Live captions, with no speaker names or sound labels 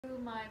To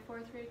my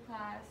fourth grade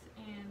class,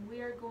 and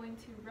we are going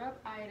to rub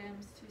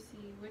items to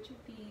see which of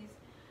these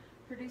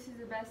produces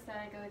the best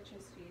static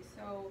electricity.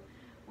 So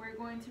we're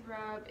going to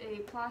rub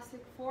a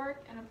plastic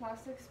fork and a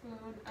plastic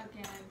spoon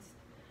against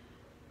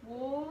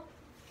wool,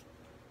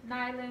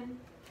 nylon,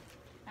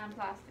 and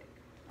plastic,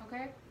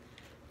 okay?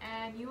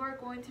 And you are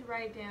going to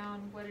write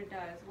down what it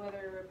does, whether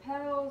it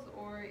repels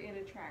or it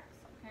attracts,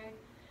 okay?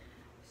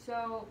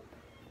 So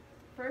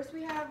first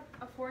we have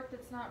a fork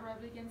that's not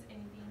rubbed against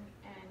anything,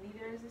 and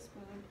neither is a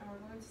spoon, and we're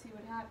going to see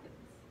what happens.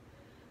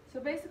 So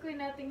basically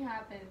nothing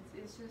happens,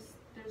 it's just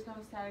there's no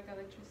static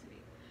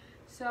electricity.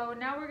 So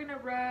now we're going to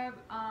rub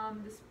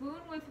the spoon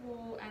with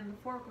wool and the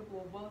fork with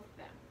wool, both of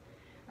them.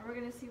 And we're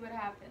going to see what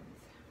happens.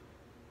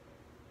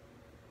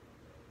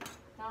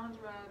 That one's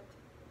rubbed.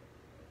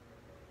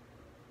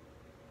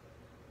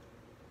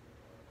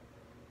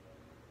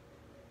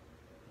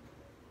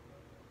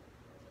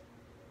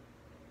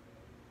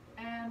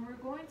 And we're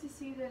going to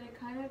see that it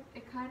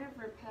kind of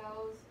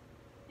repels.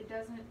 It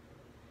doesn't.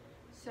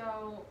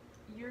 So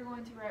you're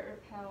going to write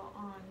repel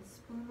on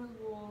spoon with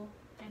wool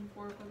and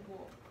fork with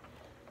wool.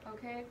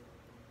 Okay?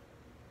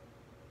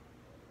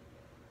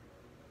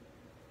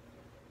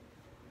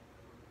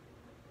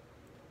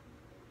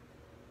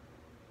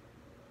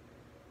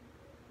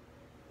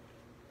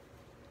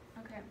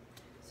 Okay.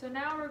 So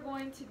now we're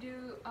going to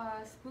do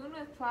a spoon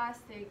with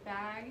plastic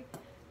bag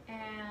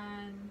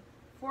and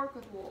fork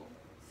with wool.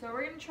 So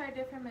we're going to try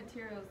different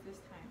materials this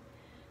time.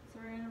 So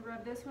we're going to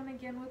rub this one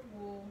again with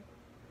wool.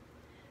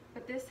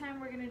 But this time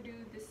we're going to do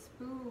the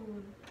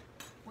spoon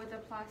with a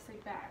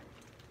plastic bag.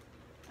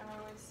 And we're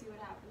going to see what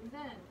happens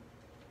then.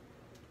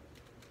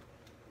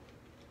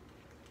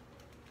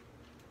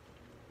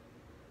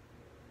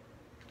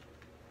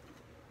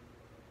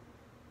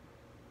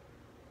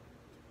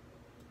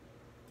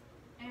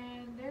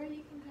 And there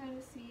you can kind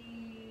of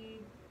see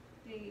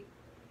the,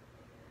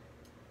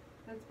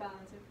 let's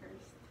balance it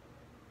first.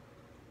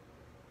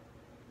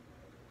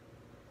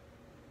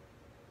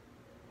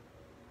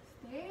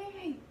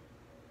 Stay!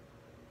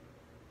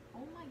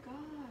 Oh my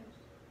gosh.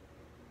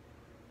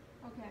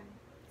 Okay,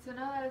 so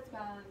now that it's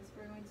balanced,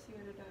 we're going to see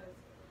what it does.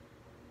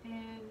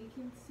 And you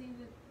can see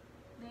that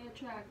they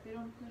attract, they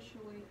don't push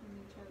away from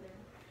each other.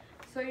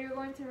 So you're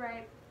going to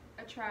write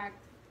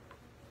attract.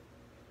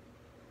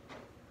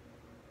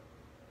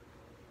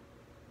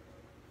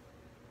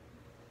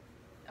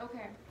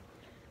 Okay,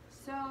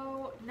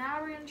 so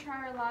now we're going to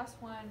try our last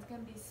one. It's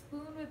going to be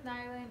spoon with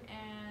nylon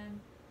and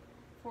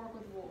fork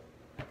with wool.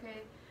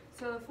 Okay,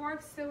 so the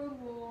fork's still with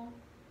wool.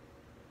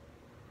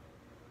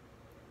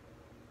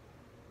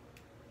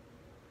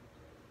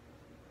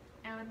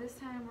 And this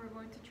time we're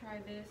going to try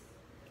this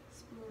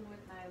spoon with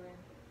nylon.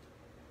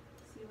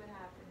 See what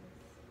happens.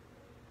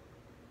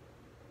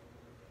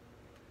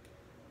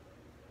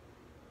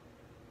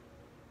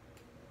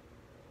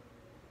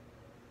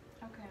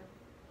 Okay.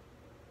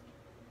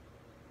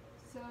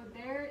 So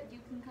there you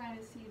can kind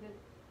of see that,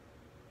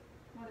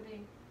 what do they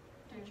do?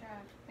 They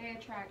attract. They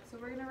attract. So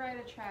we're going to write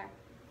attract.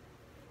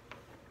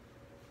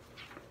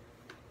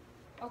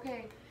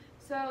 Okay,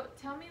 so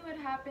tell me what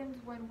happens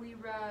when we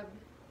rub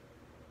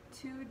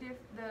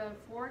the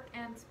fork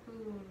and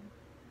spoon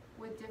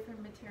with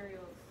different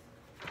materials.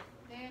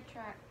 They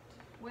attract.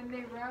 When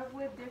they rub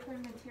with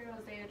different materials,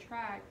 they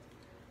attract.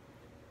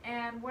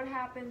 And what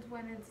happens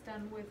when it's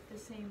done with the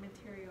same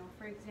material?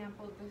 For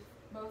example,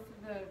 both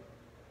of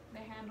the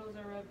handles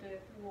are rubbed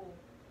with wool.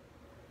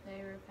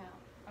 They repel.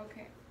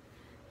 Okay.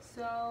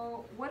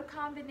 So what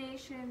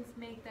combinations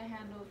make the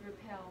handles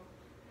repel?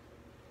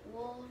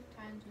 Wool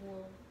times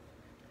wool.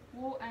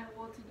 Wool and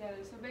wool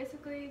together. So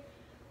basically,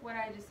 what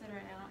I just said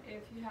right now,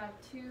 if you have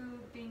two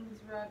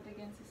things rubbed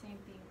against the same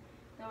thing,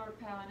 they'll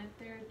repel, and if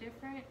they're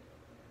different,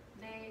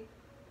 they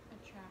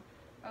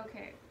attract.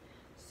 Okay,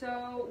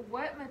 so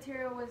what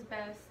material was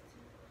best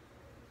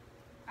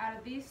out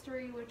of these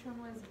three? Which one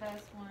was the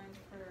best one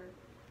for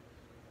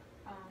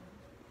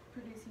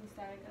producing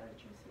static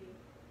electricity?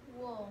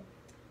 Wool.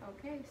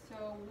 Okay,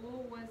 so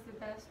wool was the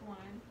best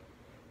one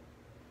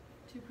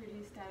to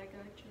produce static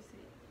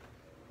electricity.